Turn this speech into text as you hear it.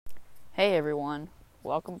Hey everyone,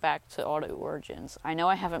 welcome back to Auto Origins. I know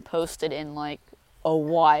I haven't posted in a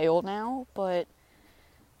while now, but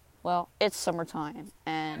well, it's summertime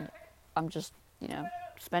and I'm just,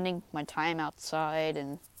 spending my time outside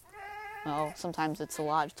and well, sometimes it's a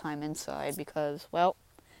lot of time inside because, well,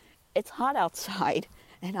 it's hot outside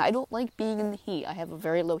and I don't like being in the heat. I have a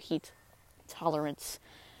very low heat tolerance.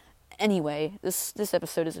 Anyway, this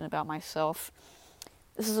episode isn't about myself.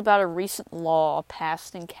 This is about a recent law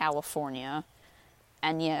passed in California.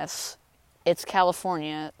 And yes, it's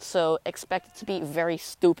California, so expect it to be very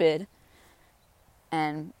stupid.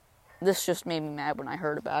 And this just made me mad when I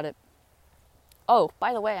heard about it. Oh,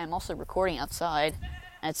 by the way, I'm also recording outside.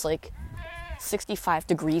 And it's 65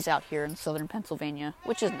 degrees out here in southern Pennsylvania,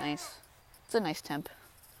 which is nice. It's a nice temp.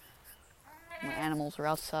 My animals are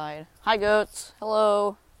outside. Hi, goats.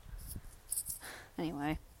 Hello.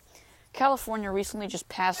 Anyway, California recently just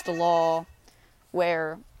passed a law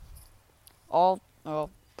where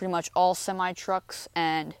pretty much all semi-trucks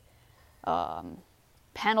and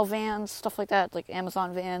panel vans, stuff like that, like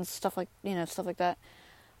Amazon vans, stuff like that,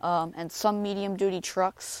 and some medium-duty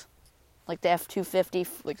trucks, like the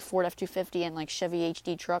F-250, like Ford F-250 and Chevy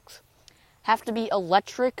HD trucks, have to be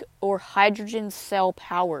electric or hydrogen cell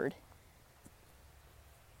powered.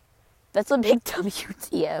 That's a big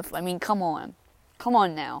WTF. I mean, come on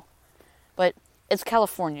now. But it's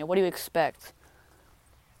California. What do you expect?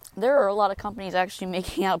 There are a lot of companies actually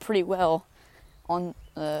making out pretty well on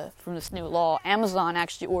from this new law. Amazon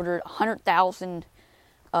actually ordered 100,000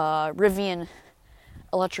 Rivian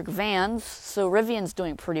electric vans, so Rivian's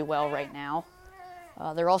doing pretty well right now.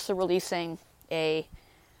 They're also releasing a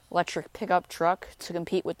electric pickup truck to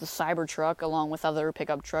compete with the Cybertruck, along with other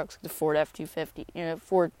pickup trucks, the Ford F-250,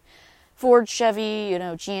 Ford, Chevy,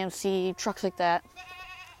 GMC, trucks like that.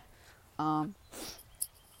 I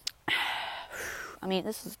mean,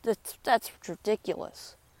 that's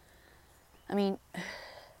ridiculous. I mean,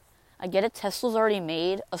 I get it, Tesla's already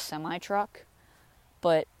made a semi-truck,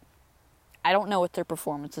 but I don't know what their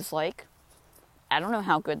performance is like. I don't know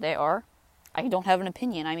how good they are. I don't have an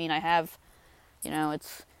opinion. I mean, I have,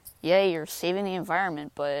 it's, you're saving the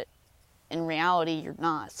environment, but in reality, you're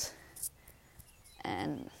not.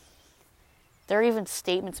 And there are even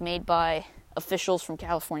statements made by officials from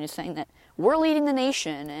California saying that we're leading the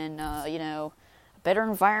nation and, a better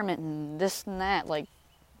environment and this and that.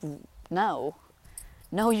 No,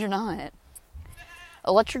 you're not.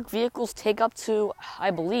 Electric vehicles take up to,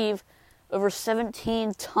 I believe, over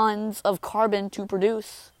 17 tons of carbon to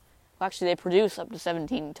produce. Well, actually, they produce up to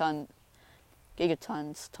 17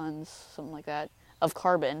 gigatons, something like that, of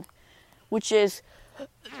carbon, which is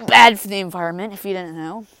bad for the environment, if you didn't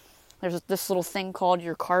know. There's this little thing called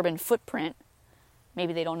your carbon footprint.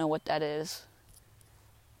 Maybe they don't know what that is.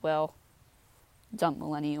 Well, dumb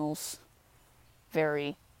millennials.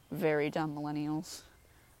 Very, very dumb millennials.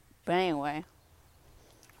 But anyway,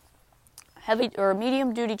 heavy or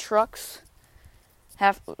medium-duty trucks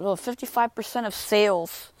have 55% of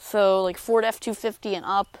sales. So, Ford F-250 and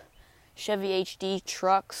up, Chevy HD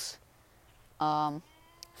trucks,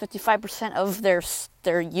 55% of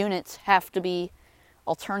their units have to be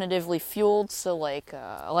alternatively fueled, so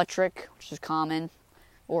electric, which is common,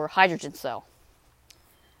 or hydrogen cell.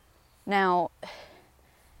 Now,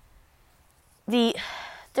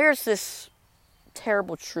 there's this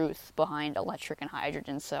terrible truth behind electric and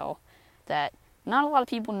hydrogen cell that not a lot of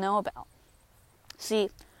people know about. See,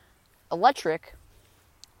 electric,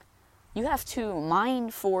 you have to mine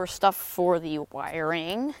for stuff for the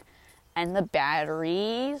wiring and the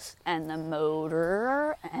batteries and the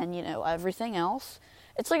motor and, everything else.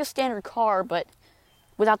 It's like a standard car, but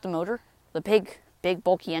without the motor. The big,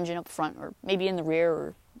 bulky engine up front, or maybe in the rear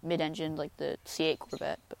or mid-engine, like the C8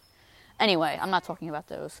 Corvette. But anyway, I'm not talking about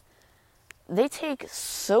those. They take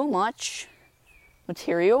so much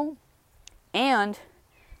material, and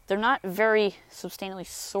they're not very sustainably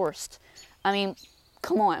sourced. I mean,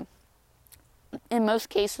 come on. In most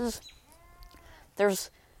cases,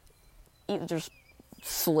 there's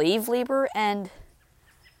slave labor, and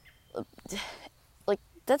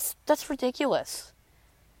that's ridiculous.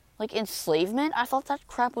 Enslavement, I thought that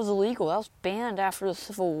crap was illegal. That was banned after the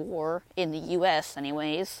Civil War in the U.S.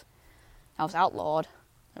 anyways. That was outlawed.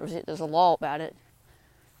 There's a law about it.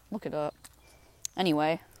 Look it up.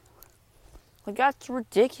 Anyway, that's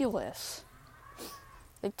ridiculous.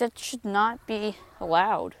 That should not be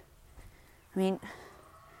allowed. I mean,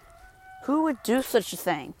 who would do such a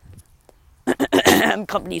thing?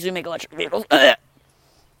 Companies who make electric vehicles.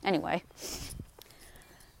 Anyway.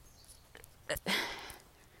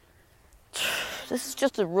 This is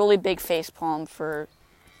just a really big facepalm for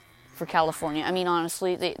for California. I mean,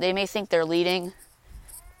 honestly, they may think they're leading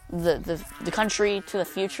the country to the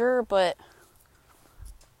future, but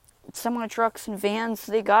semi-trucks and vans,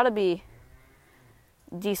 they gotta be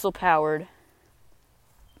diesel powered.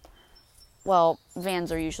 Well,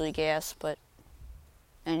 vans are usually gas, but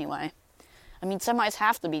anyway. I mean, semis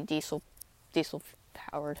have to be diesel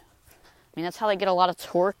powered. I mean, that's how they get a lot of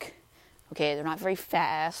torque. Okay, they're not very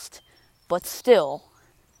fast, but still,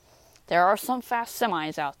 there are some fast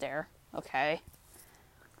semis out there, okay?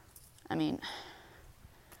 I mean,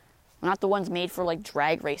 not the ones made for, like,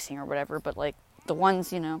 drag racing or whatever, but, like, the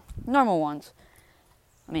ones, normal ones.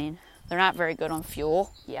 I mean, they're not very good on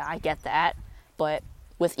fuel. Yeah, I get that. But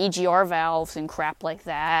with EGR valves and crap like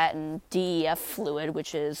that, and DEF fluid,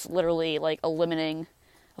 which is literally, like, a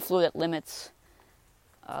fluid that limits,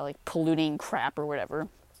 like, polluting crap or whatever.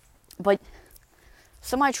 But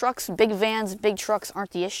semi-trucks, big vans, big trucks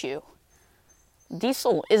aren't the issue.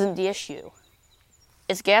 Diesel isn't the issue.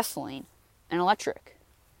 It's gasoline and electric.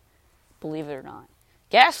 Believe it or not.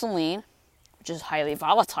 Gasoline, which is highly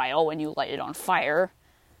volatile when you light it on fire.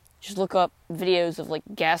 Just look up videos of, like,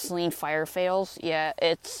 gasoline fire fails. Yeah,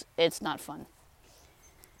 it's not fun.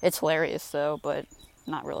 It's hilarious, though, but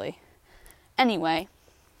not really. Anyway,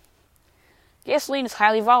 gasoline is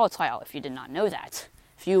highly volatile, if you did not know that.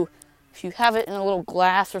 If you have it in a little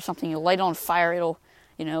glass or something, you light it on fire, it'll,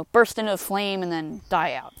 burst into a flame and then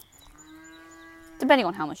die out. Depending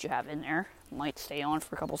on how much you have in there. It might stay on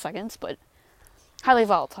for a couple seconds, but highly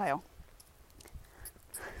volatile.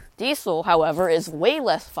 Diesel, however, is way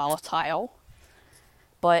less volatile,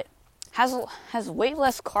 but has way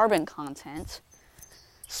less carbon content.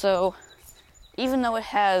 So, even though it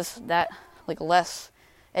has that, like, less,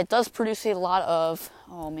 it does produce a lot of,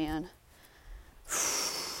 oh man,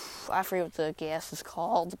 I forget what the gas is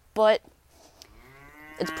called, but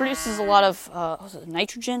it produces a lot of, was it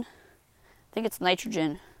nitrogen? I think it's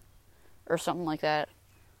nitrogen, or something like that,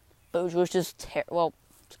 but which is,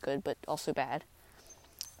 it's good, but also bad.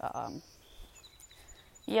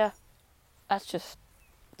 Yeah, that's just,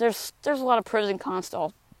 there's a lot of pros and cons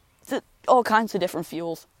to all kinds of different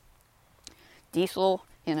fuels. Diesel,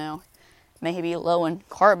 may be low in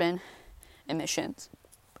carbon emissions,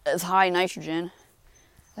 as high nitrogen.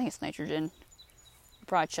 I think it's nitrogen. You'll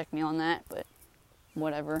probably check me on that, but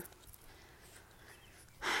whatever.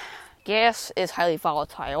 Gas is highly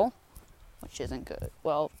volatile, which isn't good.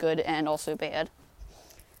 Well, good and also bad.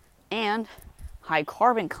 And high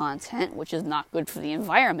carbon content, which is not good for the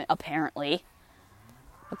environment, apparently,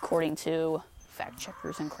 according to fact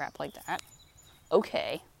checkers and crap like that.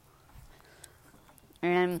 Okay.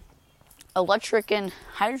 And electric and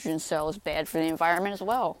hydrogen cell is bad for the environment as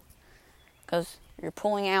well, because you're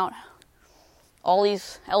pulling out all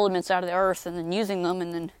these elements out of the earth and then using them,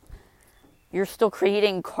 and then you're still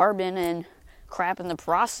creating carbon and crap in the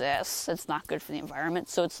process. That's not good for the environment.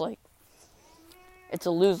 So it's like, it's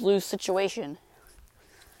a lose-lose situation,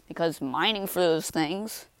 because mining for those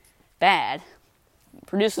things, bad,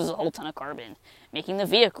 produces a whole ton of carbon. Making the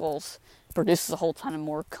vehicles produces a whole ton of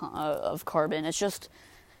more of carbon.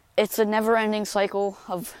 It's a never-ending cycle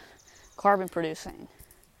of carbon producing.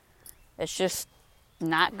 It's just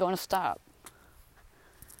not going to stop.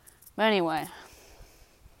 But anyway,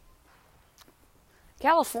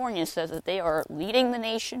 California says that they are leading the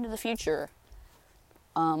nation to the future.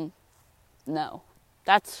 No.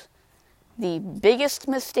 That's the biggest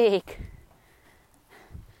mistake.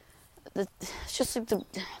 It's just like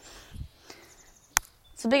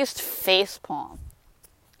it's the biggest facepalm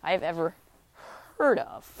I've ever heard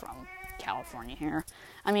of from California here.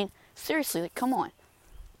 I mean, seriously, like, come on.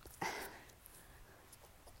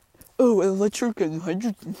 Oh, electric and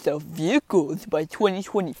hydrogen cell vehicles by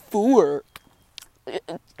 2024.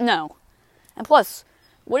 No. And plus,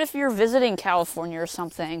 what if you're visiting California or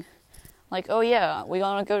something? Like, oh yeah, we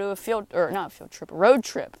want to go to a road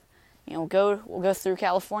trip. We'll go through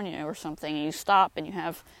California or something, and you stop and you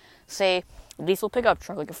have, say, a diesel pickup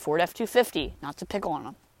truck, like a Ford F-250, not to pick on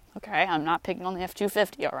them. Okay, I'm not picking on the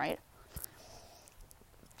F-250, alright?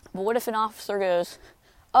 But what if an officer goes,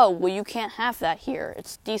 oh, well, you can't have that here,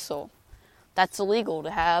 it's diesel. That's illegal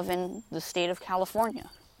to have in the state of California.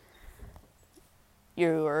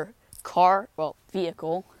 Your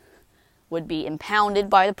vehicle would be impounded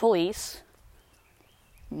by the police,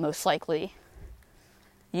 most likely.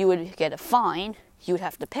 You would get a fine. You would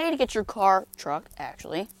have to pay to get your truck,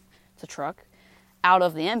 it's a truck, out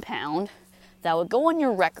of the impound. That would go on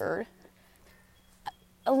your record,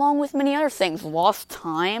 along with many other things. Lost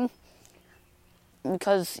time,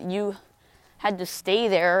 because you had to stay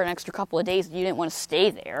there an extra couple of days. You didn't want to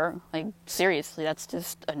stay there. Like, seriously, that's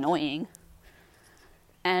just annoying.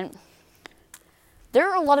 And there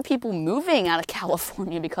are a lot of people moving out of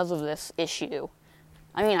California because of this issue.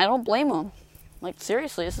 I mean, I don't blame them. Like,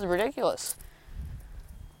 seriously, this is ridiculous.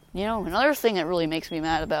 You know, another thing that really makes me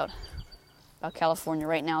mad about California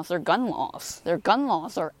right now is their gun laws. Their gun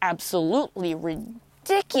laws are absolutely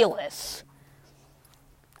ridiculous.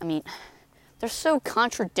 I mean, they're so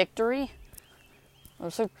contradictory.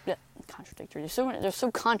 They're so contradictory. They're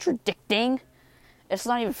so contradicting. It's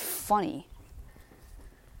not even funny.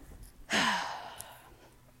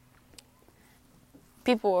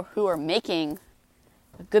 People who are making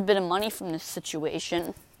a good bit of money from this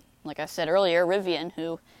situation, like I said earlier, Rivian,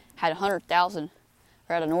 who had 100,000,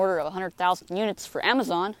 or had an order of 100,000 units for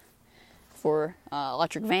Amazon for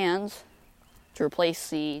electric vans to replace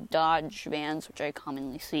the Dodge vans, which I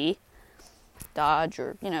commonly see. Dodge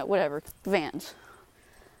or, you know, whatever, vans.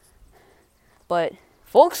 But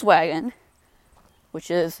Volkswagen, which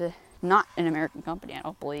is not an American company, I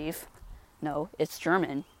don't believe. No, it's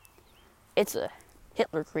German. It's a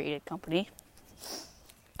Hitler-created company.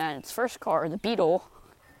 And its first car, the Beetle,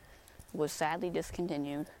 was sadly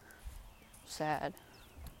discontinued. Sad.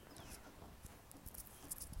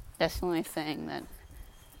 That's the only thing that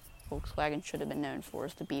Volkswagen should have been known for,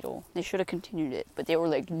 is the Beetle. They should have continued it, but they were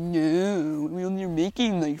like, no, we're only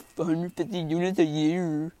making like 150 units a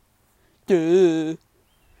year. Duh.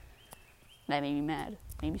 That made me mad.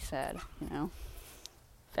 Made me sad, you know.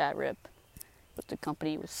 Fat rip. What the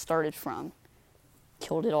company was started from.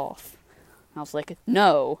 Killed it off. And I was like,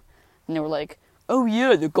 no. And they were like, oh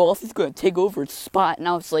yeah, the Golf is going to take over its spot. And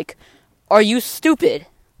I was like, are you stupid?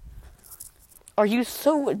 Are you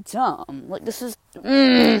so dumb? Like, this is...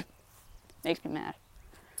 Makes me mad.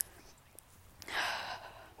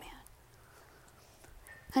 Man.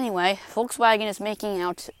 Anyway, Volkswagen is making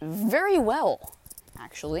out very well,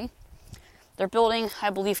 actually. They're building, I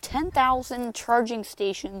believe, 10,000 charging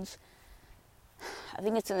stations. I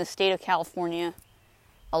think it's in the state of California,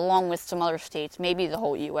 along with some other states. Maybe the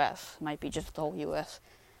whole U.S. Might be just the whole U.S.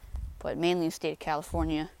 But mainly the state of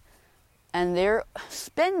California. And they're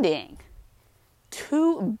spending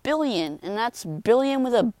 $2 billion, and that's billion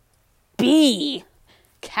with a B,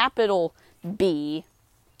 capital B,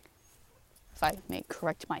 if I may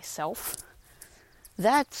correct myself.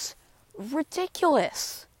 That's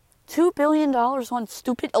ridiculous. $2 billion on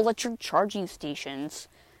stupid electric charging stations.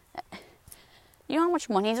 You know how much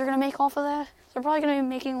money they're going to make off of that? They're probably going to be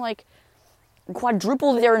making like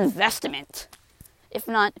quadruple their investment, if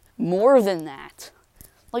not more than that.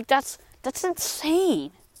 Like, that's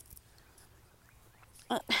insane.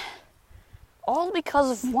 All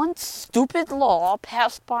because of one stupid law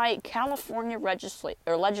passed by California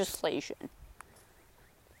legislation.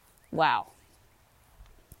 Wow.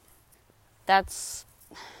 That's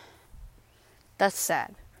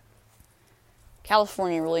sad.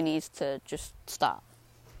 California really needs to just stop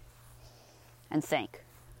and think.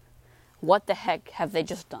 What the heck have they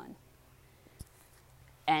just done?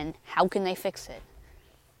 And how can they fix it?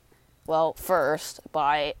 Well, first,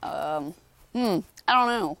 by, I don't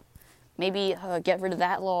know. Maybe get rid of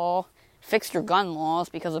that law, fix your gun laws,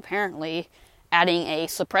 because apparently adding a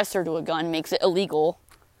suppressor to a gun makes it illegal.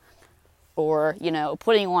 Or, you know,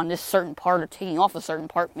 putting on this certain part or taking off a certain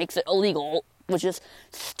part makes it illegal, which is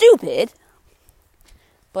stupid.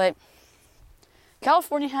 But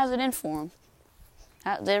California has it in for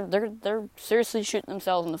them. They're seriously shooting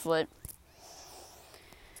themselves in the foot.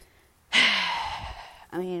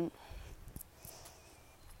 I mean,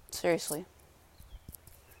 seriously.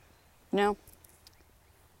 You know,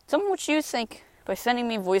 tell me what you think by sending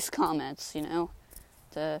me voice comments, you know,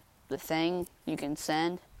 the thing you can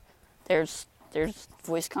send. There's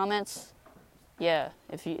voice comments. Yeah,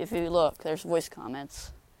 if you look, there's voice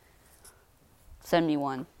comments. Send me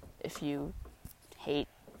one if you hate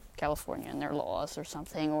California and their laws or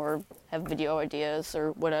something, or have video ideas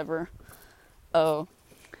or whatever. Oh,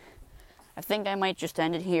 I think I might just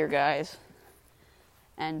end it here, guys.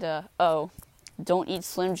 And, don't eat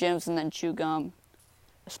Slim Jims and then chew gum,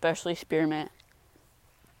 especially spearmint.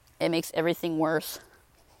 It makes everything worse.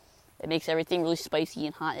 It makes everything really spicy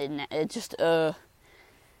and hot, and it just,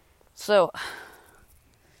 So,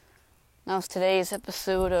 that was today's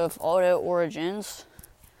episode of Auto Origins.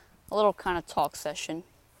 A little kind of talk session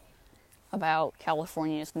about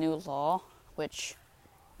California's new law, which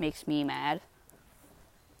makes me mad.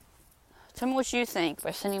 Tell me what you think by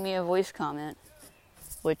sending me a voice comment,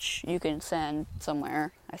 which you can send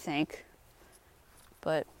somewhere, I think.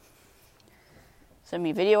 But send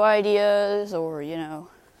me video ideas or, you know,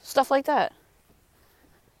 stuff like that.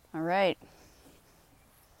 Alright.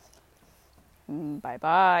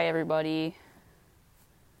 Bye-bye, everybody.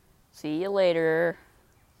 See you later.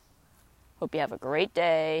 Hope you have a great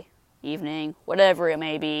day, evening, whatever it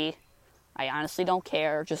may be. I honestly don't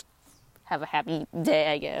care. Just have a happy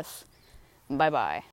day, I guess. Bye-bye.